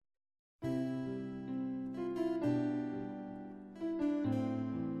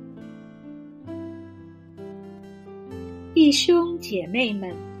弟兄姐妹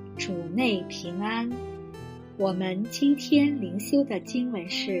们，主内平安。我们今天灵修的经文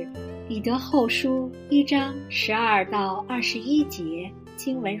是彼得后书1章12到21节，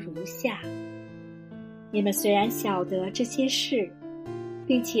经文如下：你们虽然晓得这些事，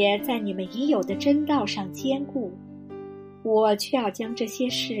并且在你们已有的真道上坚固，我却要将这些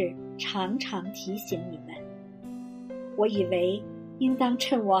事常常提醒你们。我以为应当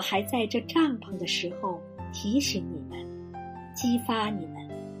趁我还在这帐篷的时候提醒你们，激发你们，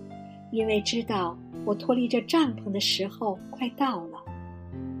因为知道我脱离这帐篷的时候快到了，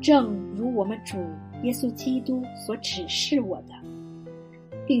正如我们主耶稣基督所指示我的，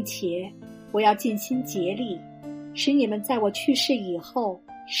并且我要尽心竭力，使你们在我去世以后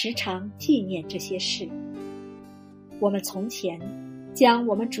时常纪念这些事。我们从前将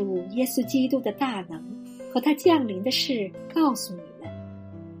我们主耶稣基督的大能和他降临的事告诉你们，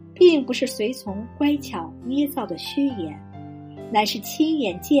并不是随从乖巧捏造的虚言，乃是亲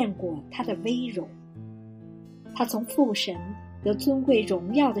眼见过他的威荣。他从父神得尊贵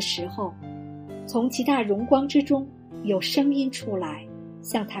荣耀的时候，从极大荣光之中有声音出来，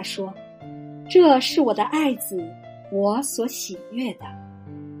向他说：这是我的爱子，我所喜悦的。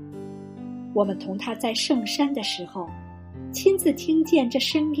我们同他在圣山的时候，亲自听见这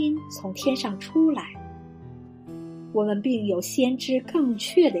声音从天上出来。我们并有先知更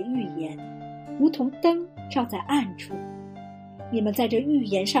确的预言，如同灯照在暗处。你们在这预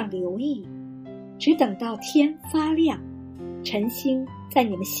言上留意，只等到天发亮，晨星在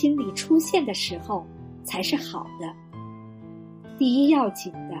你们心里出现的时候，才是好的。第一要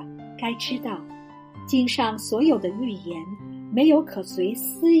紧的，该知道，经上所有的预言，没有可随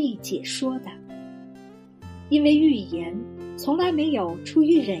私意解说的，因为预言从来没有出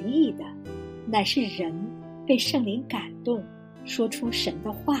于人意的，乃是人被圣灵感动，说出神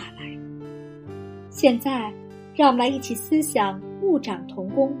的话来。现在让我们来一起思想牧长同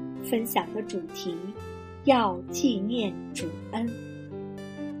工分享的主题，要纪念主恩。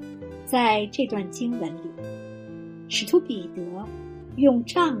在这段经文里，使徒彼得用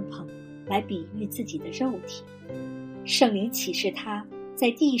帐篷来比喻自己的肉体。圣灵启示他在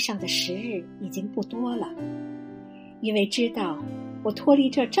地上的时日已经不多了，因为知道我脱离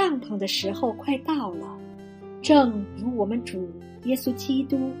这帐篷的时候快到了，正如我们主耶稣基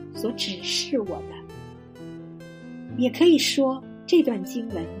督所指示我的。也可以说，这段经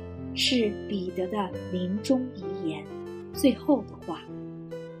文是彼得的临终遗言，最后的话。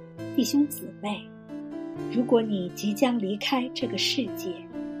弟兄姊妹，如果你即将离开这个世界，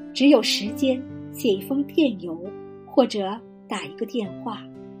只有时间写一封电邮或者打一个电话，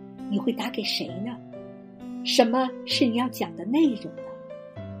你会打给谁呢？什么是你要讲的内容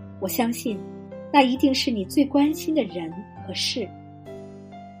呢？我相信那一定是你最关心的人和事。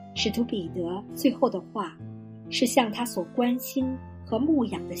使徒彼得最后的话是向他所关心和牧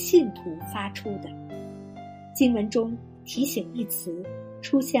养的信徒发出的。经文中提醒一词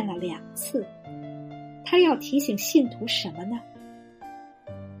出现了2次，他要提醒信徒什么呢？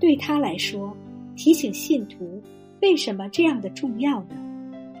对他来说，提醒信徒为什么这样的重要呢？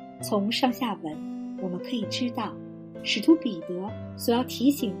从上下文我们可以知道，使徒彼得所要提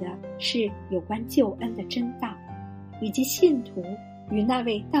醒的是有关救恩的真道，以及信徒与那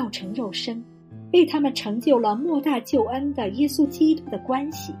位道成肉身为他们成就了莫大救恩的耶稣基督的关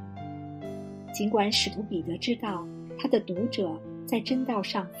系。尽管使徒彼得知道他的读者在真道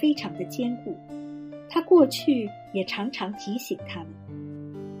上非常的坚固，他过去也常常提醒他们，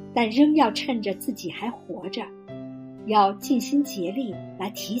但仍要趁着自己还活着，要尽心竭力来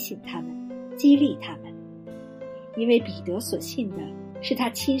提醒他们，激励他们。因为彼得所信的是他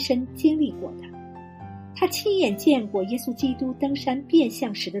亲身经历过的，他亲眼见过耶稣基督登山变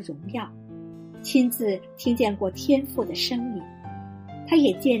相时的荣耀，亲自听见过天父的声音，他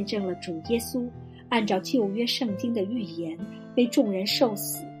也见证了主耶稣按照旧约圣经的预言为众人受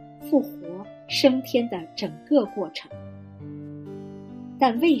死、复活、升天的整个过程。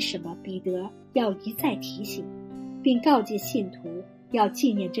但为什么彼得要一再提醒，并告诫信徒要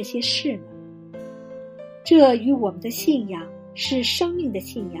纪念这些事呢？这与我们的信仰是生命的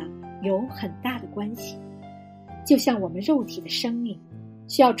信仰有很大的关系。就像我们肉体的生命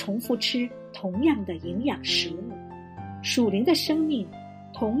需要重复吃同样的营养食物，属灵的生命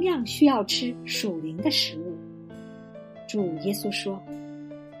同样需要吃属灵的食物。主耶稣说：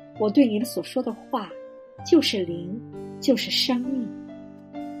我对你们所说的话就是灵，就是生命。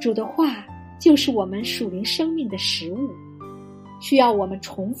主的话就是我们属灵生命的食物，需要我们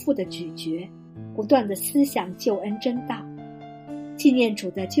重复的咀嚼，不断的思想救恩真道，纪念主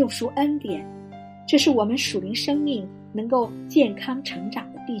的救赎恩典，这是我们属灵生命能够健康成长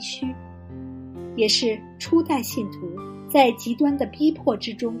的必须，也是初代信徒在极端的逼迫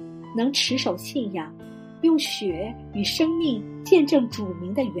之中能持守信仰，用血与生命见证主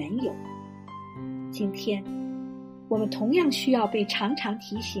名的缘由。今天我们同样需要被常常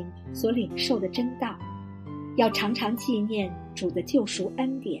提醒所领受的真道，要常常纪念主的救赎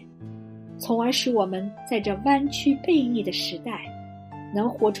恩典，从而使我们在这弯曲悖逆的时代能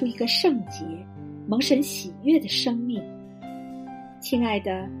活出一个圣洁蒙神喜悦的生命。亲爱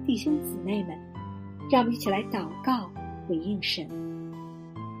的弟兄姊妹们，让我们一起来祷告回应神。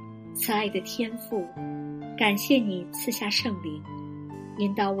慈爱的天父，感谢你赐下圣灵，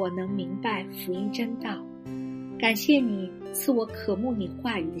引导我能明白福音真道，感谢你赐我渴慕你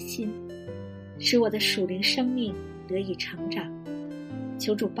话语的心，使我的属灵生命得以成长。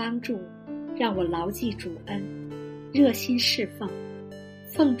求主帮助，让我牢记主恩，热心侍奉，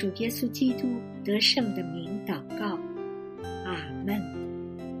奉主耶稣基督得胜的名祷告，阿们。